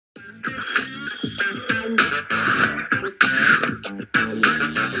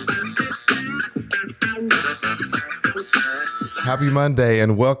Happy Monday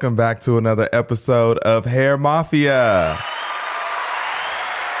and welcome back to another episode of Hair Mafia.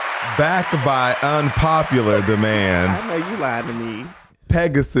 Back by unpopular demand. I know you lied to me.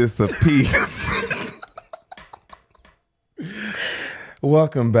 Pegasus of Peace.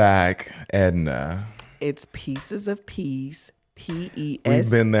 Welcome back, Edna. It's Pieces of Peace. P-E-S. We've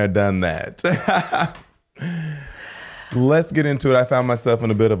been there, done that. Let's get into it. I found myself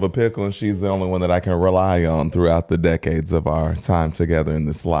in a bit of a pickle, and she's the only one that I can rely on throughout the decades of our time together in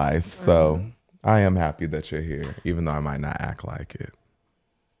this life. So I am happy that you're here, even though I might not act like it.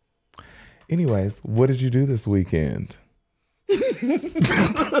 Anyways, what did you do this weekend?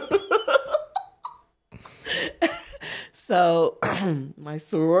 So my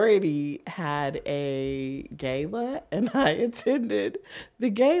sorority had a gala, and I attended the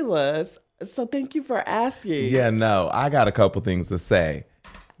galas. So thank you for asking. Yeah, no, I got a couple things to say.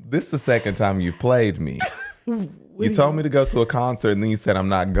 This is the second time you've played me. You told me to go to a concert, and then you said I'm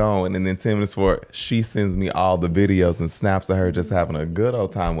not going. And then 10 minutes before, she sends me all the videos and snaps of her just having a good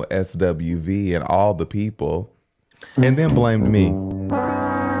old time with SWV and all the people. And then blamed me.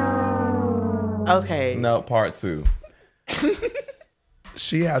 Okay. No, part two.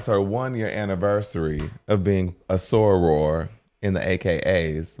 She has her 1-year anniversary of being a soror in the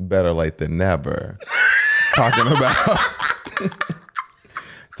AKAs, better late than never. Talking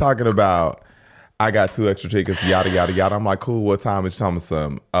about, I got 2 extra tickets, yada, yada, yada. I'm like, cool, what time is telling me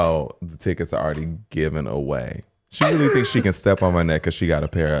some? Oh, the tickets are already given away. She really thinks she can step on my neck because she got a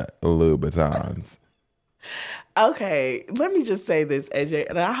pair of Louboutins. Okay, let me just say this, AJ,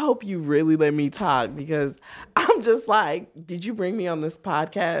 and I hope you really let me talk, because I'm just like, did you bring me on this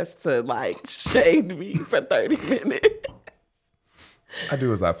podcast to like shade me for 30 minutes? I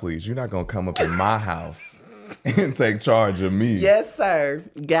do as I please. You're not going to come up in my house and take charge of me. Yes, sir.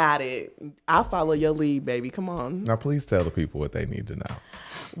 Got it. I'll follow your lead, baby. Come on. Now, please tell the people what they need to know.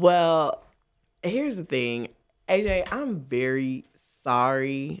 Well, here's the thing. AJ, I'm very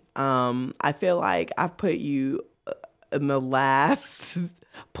sorry. I feel like I put you in the last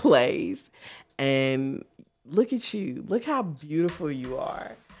place, and look at you. Look how beautiful you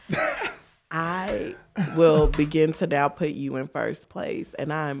are. I will begin to now put you in first place,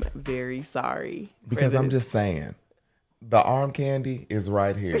 and I'm very sorry. Because I'm just saying, the arm candy is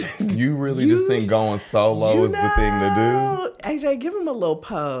right here. You really just think going solo is the thing to do? AJ, give him a little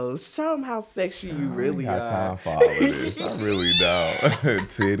pose. Show him how sexy you really are. I ain't got time for all of this. I really don't.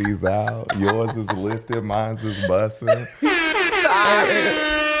 Titties out. Yours is lifted. Mine's is busting.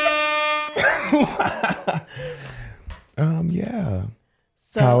 Yeah.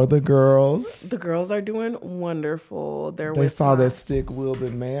 So, how are the girls? The girls are doing wonderful. They saw that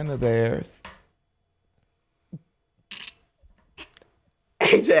stick-wielding man of theirs.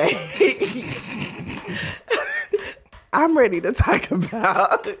 AJ, I'm ready to talk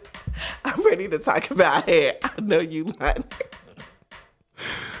about hair. I know you like it.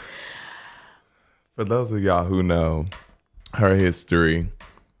 For those of y'all who know her history,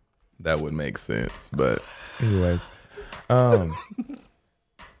 that would make sense. But anyways,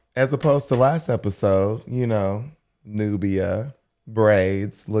 as opposed to last episode, you know, Nubia,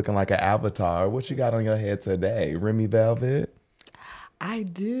 braids, looking like an avatar. What you got on your head today? Remy Velvet? I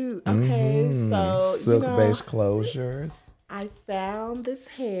do. Okay, so silk beige closures. I found this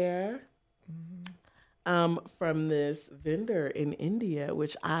hair from this vendor in India,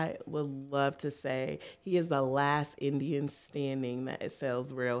 which I would love to say he is the last Indian standing that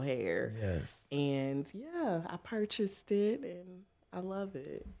sells real hair. Yes. And yeah, I purchased it and I love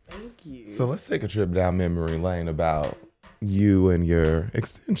it. Thank you. So let's take a trip down memory lane about you and your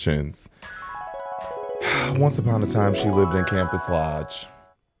extensions. Once upon a time, she lived in Campus Lodge.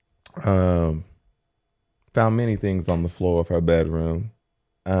 Found many things on the floor of her bedroom.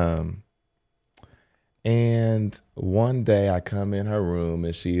 And one day I come in her room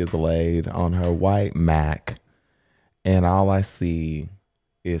and she is laid on her white Mac. And all I see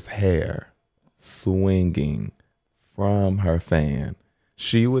is hair swinging from her fan.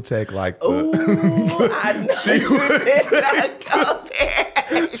 She would take like the... Ooh, I know she did not go there.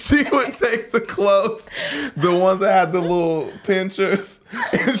 She would take the clothes, the ones that had the little pinchers,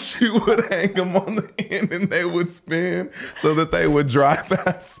 and she would hang them on the end and they would spin so that they would dry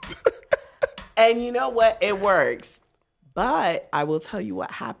fast. And you know what? It works. But I will tell you what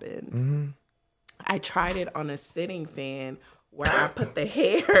happened. Mm-hmm. I tried it on a sitting fan where I put the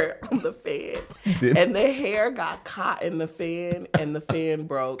hair on the fan. And the hair got caught in the fan and the fan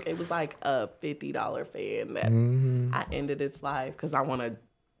broke. It was like a $50 fan that I ended its life because I want to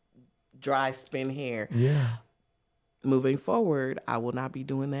dry spin hair. Yeah. Moving forward, I will not be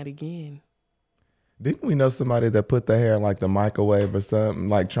doing that again. Didn't we know somebody that put the hair in like the microwave or something,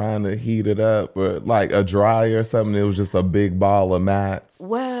 like trying to heat it up, or like a dryer or something? It was just a big ball of mats.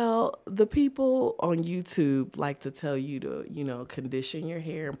 Well, the people on YouTube like to tell you to, condition your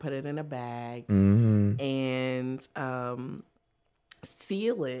hair and put it in a bag and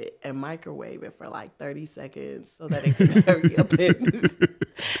seal it and microwave it for like 30 seconds so that it can hurry up and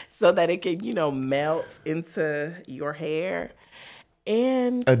so that it can, melt into your hair.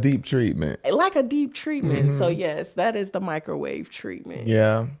 And a deep treatment. Like a deep treatment. So yes, that is the microwave treatment.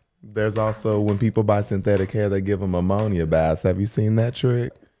 Yeah. There's also when people buy synthetic hair, they give them ammonia baths. Have you seen that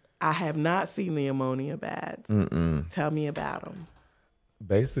trick? I have not seen the ammonia baths. Tell me about them.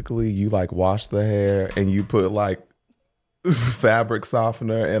 Basically, you like wash the hair and you put like fabric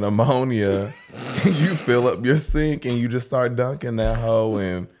softener and ammonia. And you fill up your sink and you just start dunking that hoe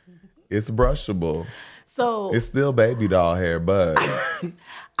and it's brushable. So it's still baby doll hair, but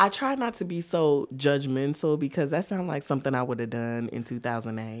I try not to be so judgmental because that sounds like something I would have done in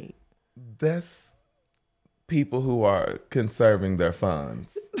 2008. That's people who are conserving their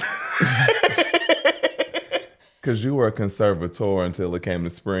funds. Because you were a conservator until it came to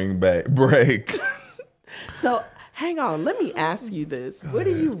spring break. So hang on, let me ask you this. What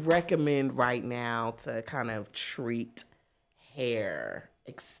do you recommend right now to kind of treat hair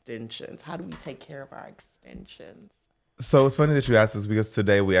extensions? How do we take care of our extensions? So it's funny that you asked this because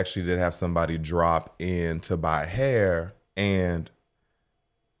today we actually did have somebody drop in to buy hair, and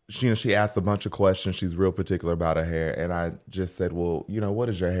she asked a bunch of questions. She's real particular about her hair, and I just said, well, what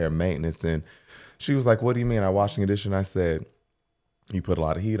is your hair maintenance? And she was like, what do you mean? I wash and condition. I said, you put a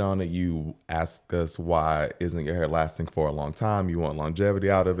lot of heat on it. You ask us why isn't your hair lasting for a long time? You want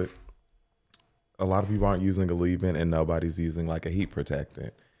longevity out of it. A lot of people aren't using a leave-in and nobody's using like a heat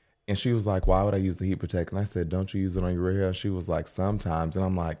protectant. And she was like, why would I use the heat protectant? I said, don't you use it on your hair? She was like, sometimes. And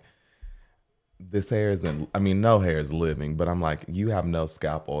I'm like, this hair no hair is living, but I'm like, you have no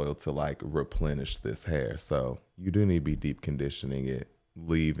scalp oil to like replenish this hair. So you do need to be deep conditioning it,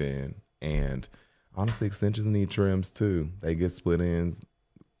 leave-in, and honestly, extensions need trims too. They get split ends,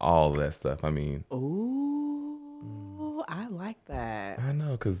 all of that stuff. Ooh, I like that. I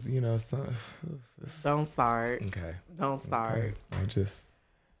know, because, don't start. Okay. Don't start. Okay. I just,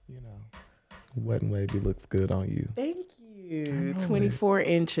 wet and wavy looks good on you. Thank you. 24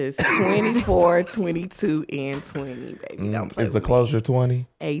 inches, 24, 22, and 20, baby. Don't play Is the closure 20?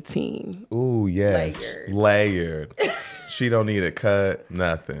 18. Ooh, yes. Layered. She don't need it cut,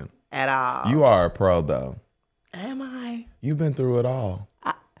 nothing. At all. You are a pro, though. Am I? You've been through it all.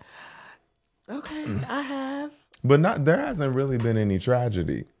 Okay, I have. But there hasn't really been any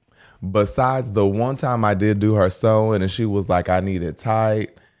tragedy. Besides the one time I did do her sewing and she was like, I need it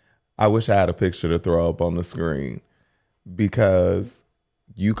tight. I wish I had a picture to throw up on the screen. Because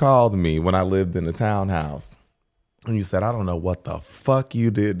you called me when I lived in the townhouse. And you said, I don't know what the fuck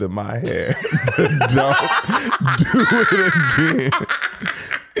you did to my hair. But don't do it again.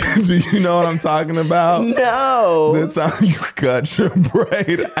 Do you know what I'm talking about? No. The time you cut your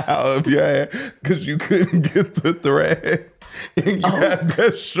braid out of your hair because you couldn't get the thread. And you had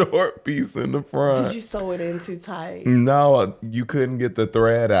that short piece in the front. Did you sew it in too tight? No, you couldn't get the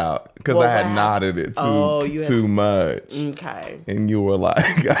thread out because I had knotted it too much. Okay. And you were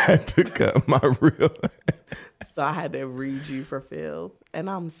like, I had to cut my real hair. So I had to read you for Phil. And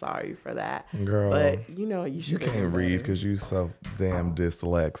I'm sorry for that. Girl. But, you should. You can't read because you're so damn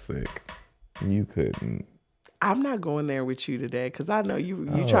dyslexic. You couldn't. I'm not going there with you today because I know you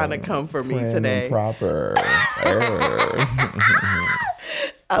trying to come for me today. Proper.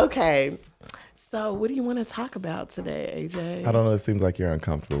 Okay. So what do you want to talk about today, AJ? I don't know. It seems like you're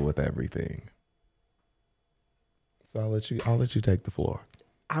uncomfortable with everything. So I'll let you take the floor.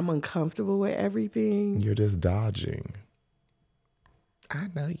 I'm uncomfortable with everything. You're just dodging. I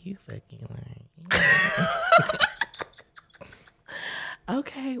know you fucking lying.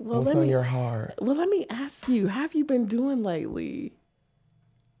 Okay, well, what's on your heart? Well, let me ask you, how have you been doing lately?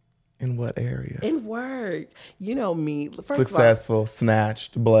 In what area? In work. You know me. Successful,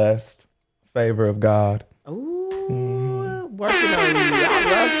 snatched, blessed, favor of God. Ooh, working on you. I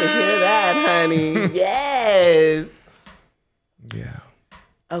love to hear that, honey. Yes. Yeah.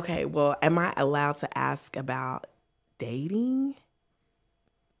 Okay, well, am I allowed to ask about dating?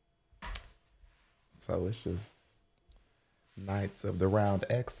 So it's just Knights of the Round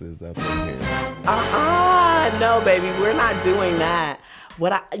X's up in here. No, baby, we're not doing that.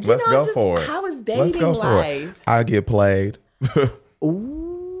 Let's go for it. How is dating life? I get played.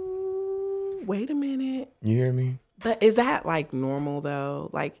 Ooh, wait a minute. You hear me? But is that like normal though?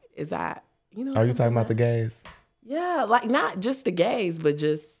 Like, is that, Are you talking about the gays? Yeah, like not just the gays, but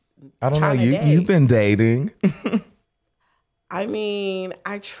just I don't know. trying to date. You've been dating. I mean,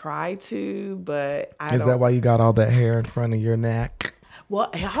 I try to, but I don't. Is that why you got all that hair in front of your neck? Well,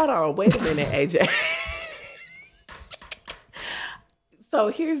 hold on. Wait a minute, AJ. So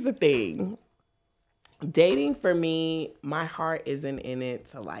here's the thing. Dating for me, my heart isn't in it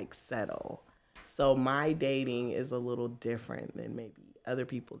to like settle. So my dating is a little different than maybe other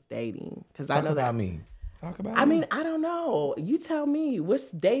people's dating. Because I know about that. me. Talk about I me. mean, I don't know. You tell me. What's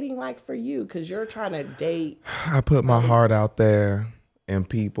dating like for you? Because you're trying to date. I put my heart out there, and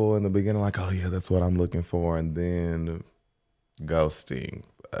people in the beginning like, oh yeah, that's what I'm looking for, and then ghosting.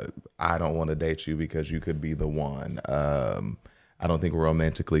 I don't want to date you because you could be the one. I don't think we're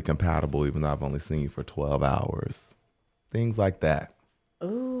romantically compatible, even though I've only seen you for 12 hours. Things like that.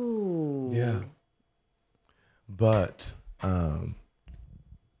 Ooh. Yeah. But,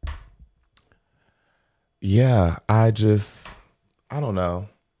 yeah, I don't know.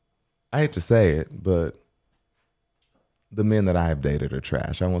 I hate to say it, but the men that I have dated are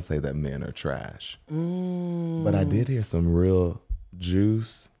trash. I won't say that men are trash. But I did hear some real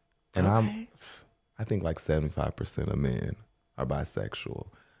juice. And I think like 75% of men are bisexual,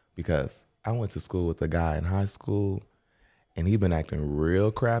 because I went to school with a guy in high school and he been acting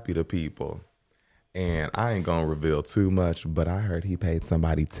real crappy to people. And I ain't gonna reveal too much, but I heard he paid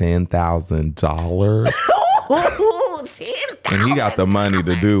somebody $10,000. $10,000. And he got the money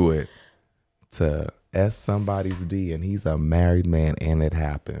to do it, to S somebody's D, and he's a married man, and it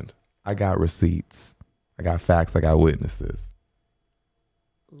happened. I got receipts. I got facts. I got witnesses.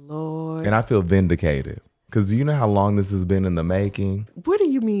 Lord. And I feel vindicated. Because you know how long this has been in the making? What do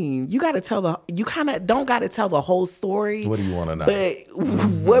you mean? You got to tell you kind of don't got to tell the whole story. What do you want to know? But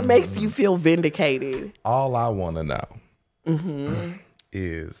what makes you feel vindicated? All I want to know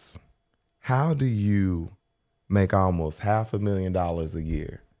is, how do you make almost $500,000 a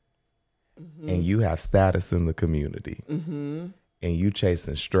year and you have status in the community and you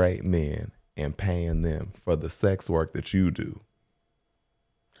chasing straight men and paying them for the sex work that you do?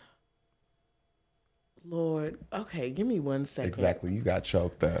 Lord, okay, give me 1 second. Exactly, you got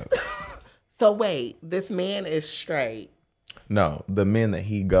choked up. So wait, this man is straight. No, the men that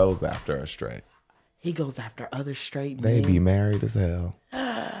he goes after are straight. He goes after other straight men. They be married as hell.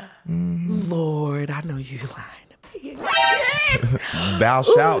 Lord, I know you lying to me. Thou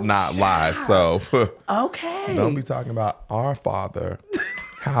shalt not lie. So okay, don't be talking about our father.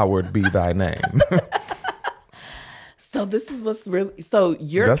 Howard be thy name. So this is what's really, so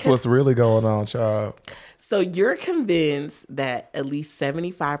you're that's what's really going on, child. So you're convinced that at least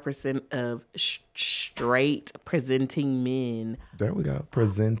 75% of straight presenting men, there we go,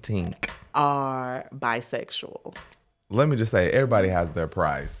 presenting, are bisexual. Let me just say, everybody has their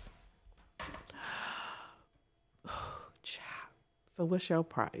price. So what's your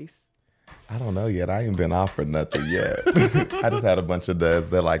price? I don't know yet. I ain't been offered nothing yet. I just had a bunch of dudes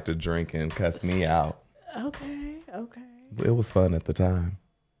that like to drink and cuss me out. Okay. It was fun at the time.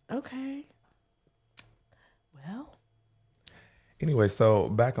 Okay. Well. Anyway, so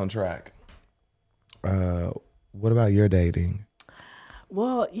back on track. What about your dating?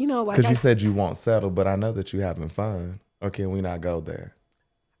 Well, like because you said you won't settle, but I know that you're having fun. Or can we not go there?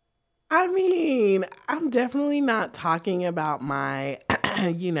 I mean, I'm definitely not talking about my,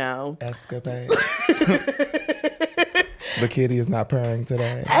 escapade. The kitty is not purring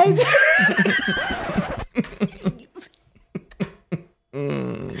today.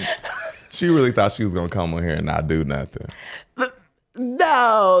 She really thought she was gonna come on here and not do nothing.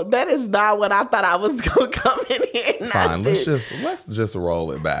 No, that is not what I thought I was gonna come in here and Fine, let's just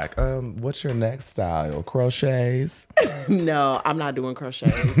roll it back. What's your next style? Crochets? No, I'm not doing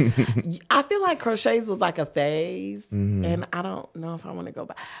crochets. I feel like crochets was like a phase, and I don't know if I want to go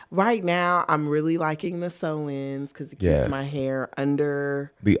back. Right now, I'm really liking the sew-ins because it keeps my hair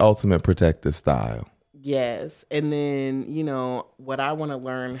under. The ultimate protective style. Yes. And then, what I want to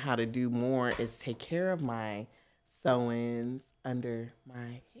learn how to do more is take care of my sew-ins under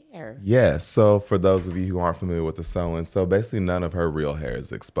my hair. Yes. So for those of you who aren't familiar with the sew-in, so basically none of her real hair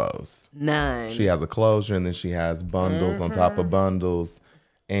is exposed. None. She has a closure, and then she has bundles on top of bundles.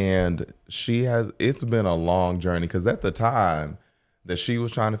 And it's been a long journey, because at the time that she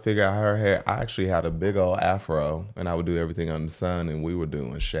was trying to figure out her hair, I actually had a big old afro, and I would do everything under the sun, and we were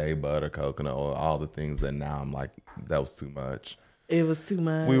doing shea butter, coconut oil, all the things that now I'm like, that was too much. It was too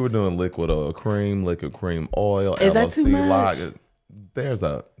much. We were doing liquid cream oil, Is LOC that too much? There's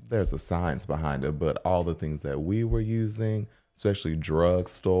a science behind it, but all the things that we were using, especially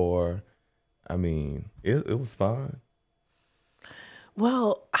drugstore, I mean, it was fun.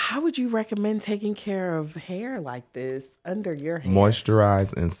 Well, how would you recommend taking care of hair like this under your hair?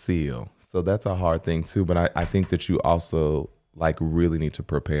 Moisturize and seal. So that's a hard thing too. But I think that you also like really need to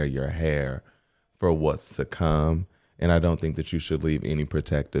prepare your hair for what's to come. And I don't think that you should leave any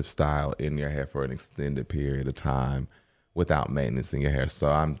protective style in your hair for an extended period of time without maintenance in your hair.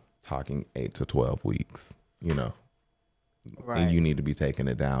 So I'm talking 8 to 12 weeks, you know. Right. And you need to be taking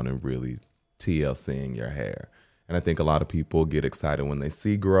it down and really TLCing your hair. And I think a lot of people get excited when they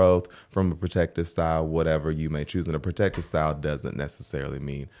see growth from a protective style, whatever you may choose. And a protective style doesn't necessarily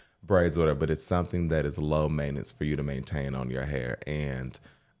mean braids or whatever, but it's something that is low maintenance for you to maintain on your hair and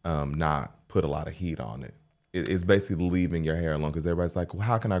not put a lot of heat on it. It's basically leaving your hair alone because everybody's like, well,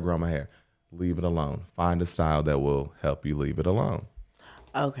 how can I grow my hair? Leave it alone. Find a style that will help you leave it alone.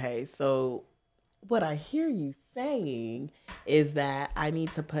 Okay, so what I hear you saying is that I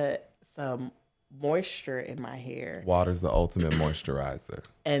need to put some moisture in my hair. Water's the ultimate moisturizer.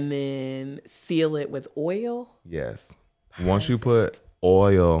 And then seal it with oil? Yes. Perfect. Once you put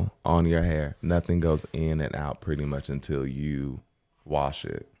oil on your hair, nothing goes in and out pretty much until you wash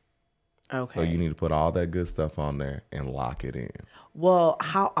it. Okay. So you need to put all that good stuff on there and lock it in. Well,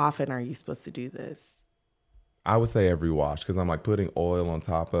 how often are you supposed to do this? I would say every wash because I'm like putting oil on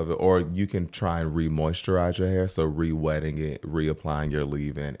top of it, or you can try and re-moisturize your hair. So re-wetting it, reapplying your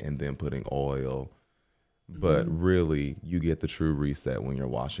leave-in, and then putting oil. But really, you get the true reset when you're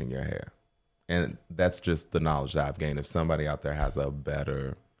washing your hair. And that's just the knowledge that I've gained. If somebody out there has a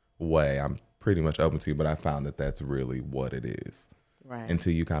better way, I'm pretty much open to, but I found that that's really what it is. Right.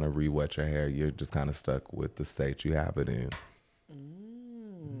 Until you kind of re-wet your hair, you're just kind of stuck with the state you have it in.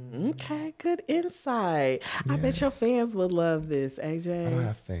 Okay, good insight. Yes. I bet your fans would love this, AJ. I don't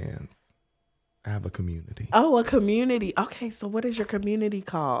have fans. I have a community. Oh, a community. Okay, so what is your community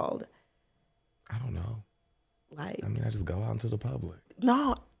called? I don't know. Like, I mean, I just go out into the public.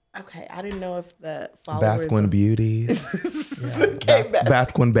 No. Okay, I didn't know if the followers... Basquin Beauties. Yeah. Okay,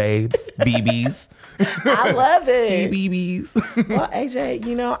 Basquin Babes. BBs. I love it. BBs. Well, AJ,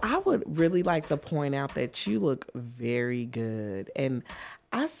 you know, I would really like to point out that you look very good. And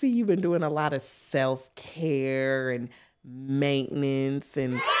I see you've been doing a lot of self-care and maintenance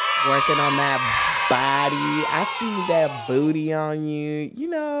and working on that body. I see that booty on you. You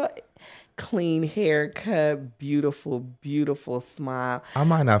know... Clean haircut, beautiful, beautiful smile. I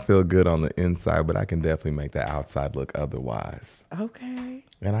might not feel good on the inside, but I can definitely make the outside look otherwise. Okay.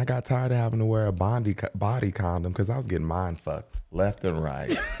 And I got tired of having to wear a body condom because I was getting mind fucked left and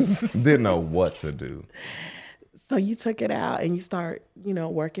right. Didn't know what to do. So you took it out and you start, you know,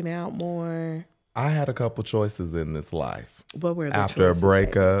 working out more. I had a couple choices in this life. What were the After a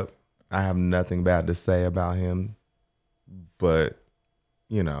breakup, I have nothing bad to say about him, but,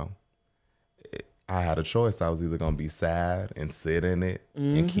 you know, I had a choice. I was either going to be sad and sit in it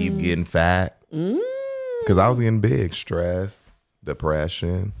and keep getting fat because I was getting big. Stress,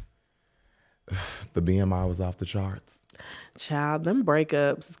 depression. The BMI was off the charts. Child, them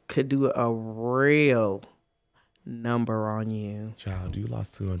breakups could do a real number on you. Child, you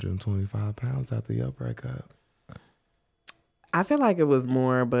lost 225 pounds after your breakup. I feel like it was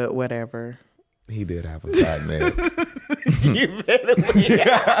more, but whatever. He did have a fat neck. You better be.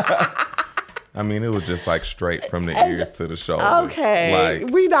 I mean, it was just like straight from the ears to the shoulders. Okay.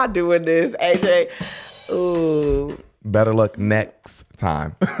 Like, we not doing this, AJ. Ooh. Better luck next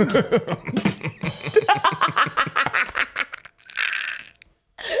time.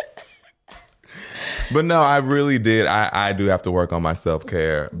 But no, I really did. I do have to work on my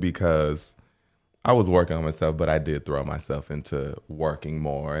self-care because I was working on myself, but I did throw myself into working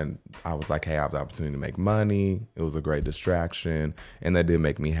more. And I was like, hey, I have the opportunity to make money. It was a great distraction. And that did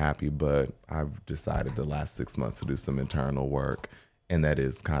make me happy. But I've decided the last 6 months to do some internal work. And that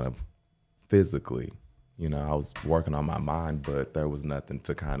is kind of physically. You know, I was working on my mind, but there was nothing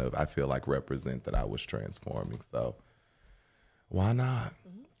to kind of, I feel like, represent that I was transforming. So why not?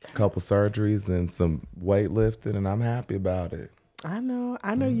 A couple surgeries and some weightlifting, and I'm happy about it. I know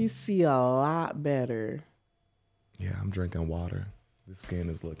you see a lot better. Yeah, I'm drinking water. The skin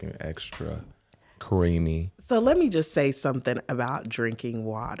is looking extra creamy. So let me just say something about drinking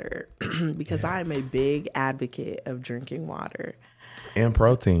water because I am a big advocate of drinking water. And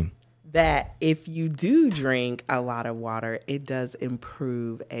protein. That if you do drink a lot of water, it does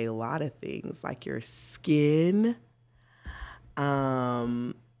improve a lot of things like your skin,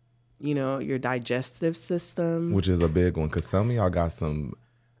 you know, your digestive system. Which is a big one because some of y'all got some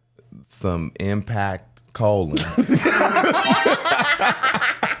impact colons.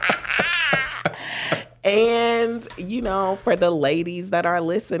 And, for the ladies that are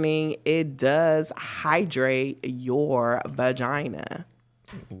listening, it does hydrate your vagina.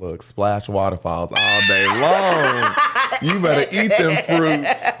 Look, splash waterfalls all day long. You better eat them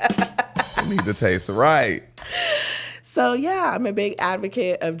fruits. You need to taste right. So, yeah, I'm a big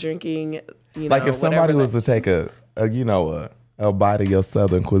advocate of drinking, like if somebody was to take a bite of your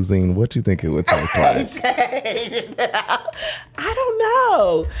Southern cuisine, what do you think it would taste like? I don't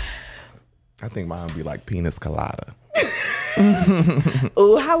know. I think mine would be like penis colada.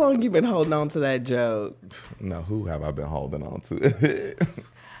 Ooh, how long you been holding on to that joke? No, who have I been holding on to?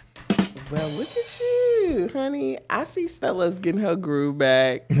 Well, look at you, honey. I see Stella's getting her groove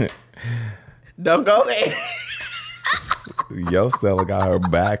back. Don't go there. Yo, Stella got her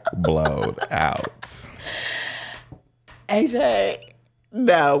back blowed out. AJ,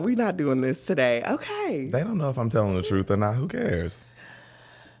 no, we're not doing this today. Okay. They don't know if I'm telling the truth or not. Who cares?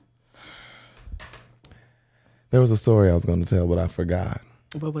 There was a story I was going to tell, but I forgot.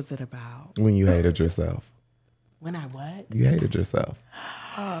 What was it about? When you hated yourself. When I what? You hated yourself.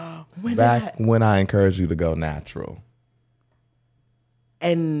 When I encouraged you to go natural.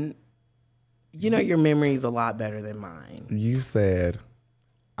 And your memory is a lot better than mine. You said,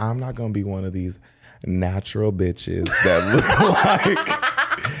 I'm not going to be one of these natural bitches that look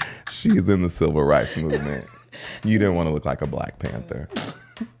like she's in the civil rights movement. You didn't want to look like a Black Panther.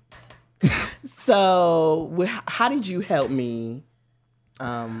 So, how did you help me?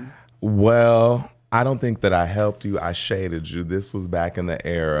 Well, I don't think that I helped you. I shaded you. This was back in the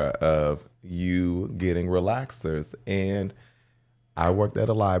era of you getting relaxers. And I worked at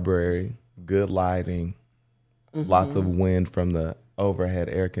a library, good lighting, lots of wind from the overhead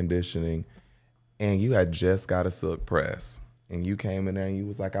air conditioning. And you had just got a silk press. And you came in there and you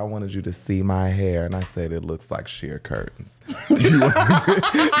was like, I wanted you to see my hair. And I said, it looks like sheer curtains.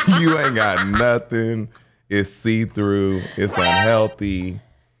 You ain't got nothing. It's see-through. It's unhealthy.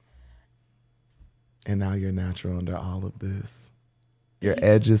 And now you're natural under all of this. Your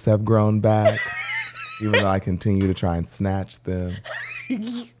edges have grown back, even though I continue to try and snatch them.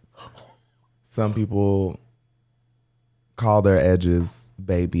 Some people call their edges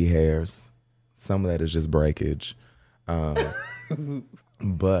baby hairs. Some of that is just breakage.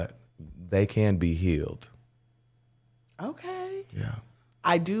 But they can be healed. Okay. Yeah.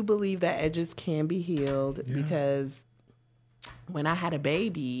 I do believe that edges can be healed because when I had a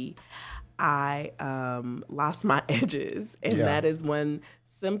baby, I lost my edges. And that is one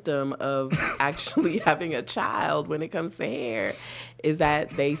symptom of actually having a child when it comes to hair, is that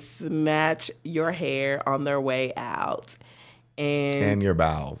they snatch your hair on their way out. And your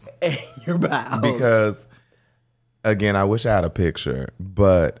bowels. And your bowels. Because, again, I wish I had a picture,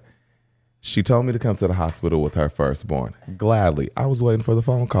 but she told me to come to the hospital with her firstborn. Gladly. I was waiting for the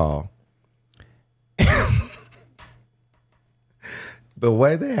phone call. The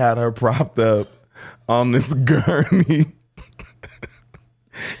way they had her propped up on this gurney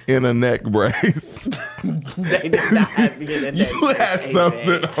in a neck brace. They did not have me in a neck brace. You had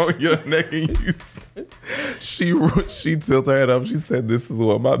something on your neck and she tilted her head up. She said, this is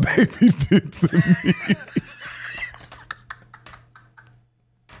what my baby did to me.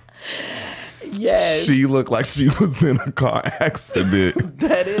 Yes. She looked like she was in a car accident.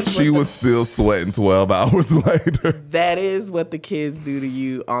 That is. She was still sweating 12 hours later. That is what the kids do to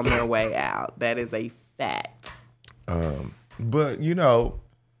you on their way out. That is a fact. But,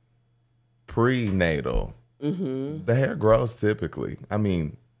 prenatal, the hair grows typically. I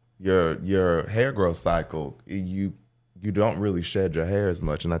mean, your hair growth cycle, you don't really shed your hair as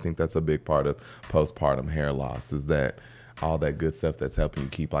much. And I think that's a big part of postpartum hair loss, is that all that good stuff that's helping you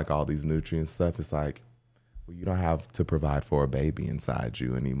keep like all these nutrients stuff. It's like, well, you don't have to provide for a baby inside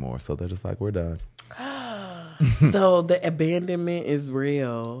you anymore. So they're just like, we're done. So the abandonment is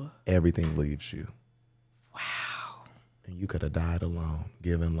real. Everything leaves you. Wow. And you could have died alone,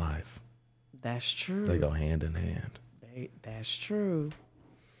 given life. That's true. They go hand in hand. That's true.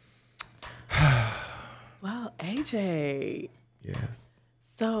 Well, AJ. Yes.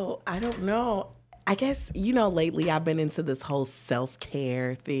 So I don't know. I guess, lately I've been into this whole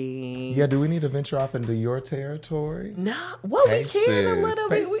self-care thing. Yeah, do we need to venture off into your territory? No. Well, we can a little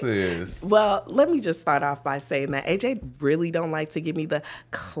bit. Well, let me just start off by saying that AJ really don't like to give me the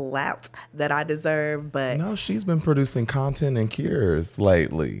clout that I deserve, but... No, she's been producing content and cures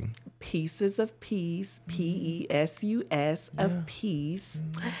lately. Pieces of Peace, Pesus of Peace.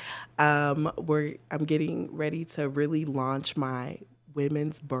 I'm getting ready to really launch my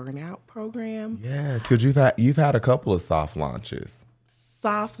women's burnout program. Yes, because you've had a couple of soft launches.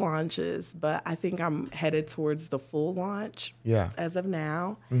 soft launches, but I think I'm headed towards the full launch as of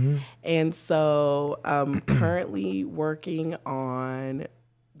now. And so I'm currently working on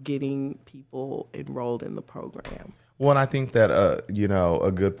getting people enrolled in the program. Well, and I think that,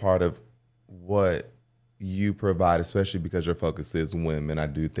 a good part of what you provide, especially because your focus is women, I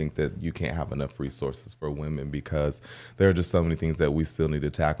do think that you can't have enough resources for women because there are just so many things that we still need to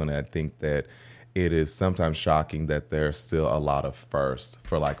tackle. And I think that it is sometimes shocking that there's still a lot of firsts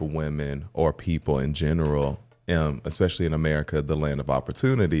for like women or people in general, especially in America, the land of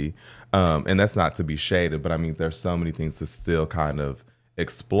opportunity. And that's not to be shaded, but I mean, there's so many things to still kind of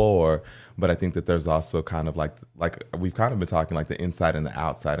explore. But I think that there's also kind of like we've kind of been talking like the inside and the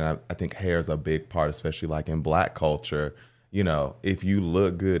outside. And I think hair is a big part, especially like in Black culture. You know, if you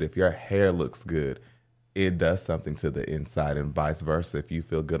look good, if your hair looks good, it does something to the inside, and vice versa. If you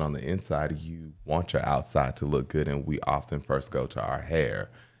feel good on the inside, you want your outside to look good. And we often first go to our hair.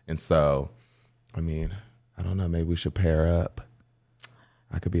 And so, I mean, I don't know, maybe we should pair up.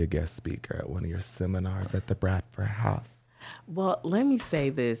 I could be a guest speaker at one of your seminars at the Bradford House. Well, let me say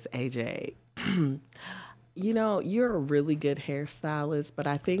this, AJ. You know, you're a really good hairstylist, but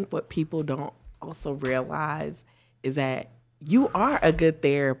I think what people don't also realize is that you are a good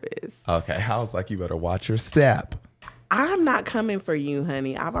therapist. Okay, I was like, you better watch your step. I'm not coming for you,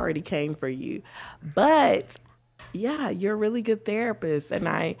 honey. I've already came for you. But yeah, you're a really good therapist. And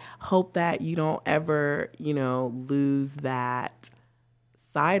I hope that you don't ever, lose that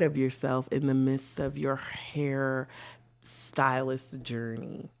side of yourself in the midst of your hair stylist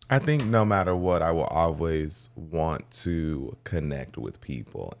journey. I think no matter what, I will always want to connect with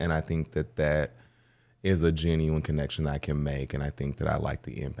people. And I think that is a genuine connection I can make. And I think that I like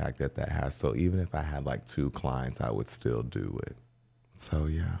the impact that has. So even if I had like 2 clients, I would still do it. So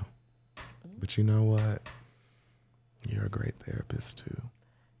yeah. But you know what? You're a great therapist too.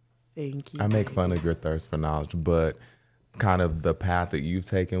 Thank you. I make fun of your thirst for knowledge, but kind of the path that you've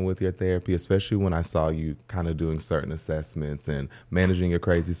taken with your therapy, especially when I saw you kind of doing certain assessments and managing your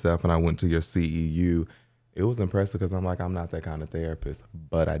crazy self, and I went to your CEU, it was impressive because I'm like, I'm not that kind of therapist,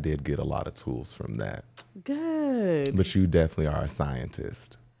 but I did get a lot of tools from that. Good. But you definitely are a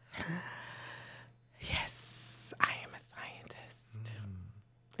scientist. Yes, I am a scientist.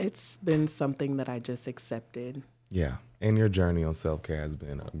 It's been something that I just accepted. Yeah. And your journey on self-care has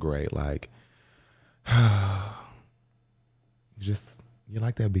been great. Like, you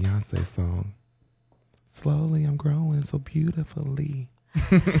like that Beyonce song. Slowly I'm growing so beautifully.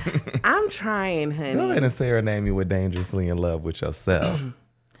 I'm trying, honey. Go ahead and serenade me with Dangerously in Love with Yourself.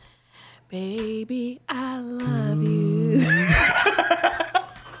 Baby, I love you.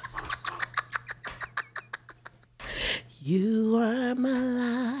 You are my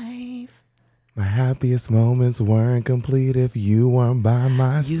life. My happiest moments weren't complete if you weren't by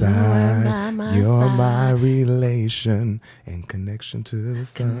my side. You're my relation and connection to the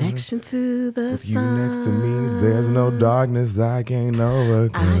sun. Connection to the With sun. you next to me, there's no darkness I can't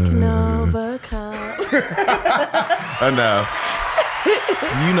overcome. I can overcome. Enough.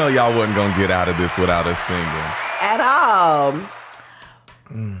 You know y'all wasn't going to get out of this without us singing. At all.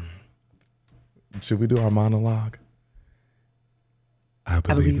 Should we do our monologue? I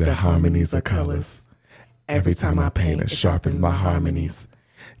believe that harmonies are colors. Every time I paint, it sharpens my harmonies.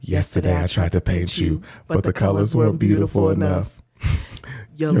 Yesterday I tried to paint you, but the colors weren't beautiful enough.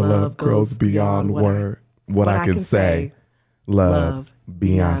 Your love goes beyond what I can say. Love,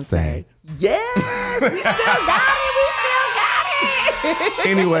 Beyonce. Yes, we still got it.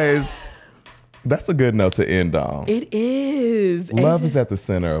 Anyways, that's a good note to end on. It is. Love AJ. is at the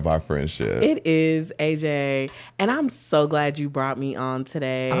center of our friendship. It is, AJ. And I'm so glad you brought me on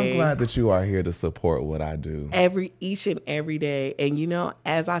today. I'm glad that you are here to support what I do. Each and every day. And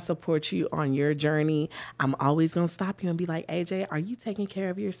as I support you on your journey, I'm always going to stop you and be like, AJ, are you taking care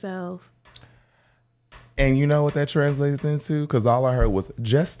of yourself? And you know what that translates into? Because all I heard was,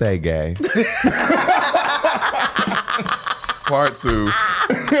 just stay gay. Part 2.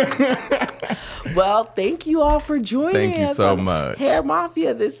 Well, thank you all for joining us. Thank you so much. Hair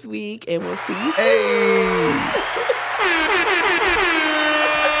Mafia this week, and we'll see you soon.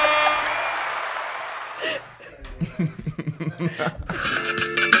 Hey.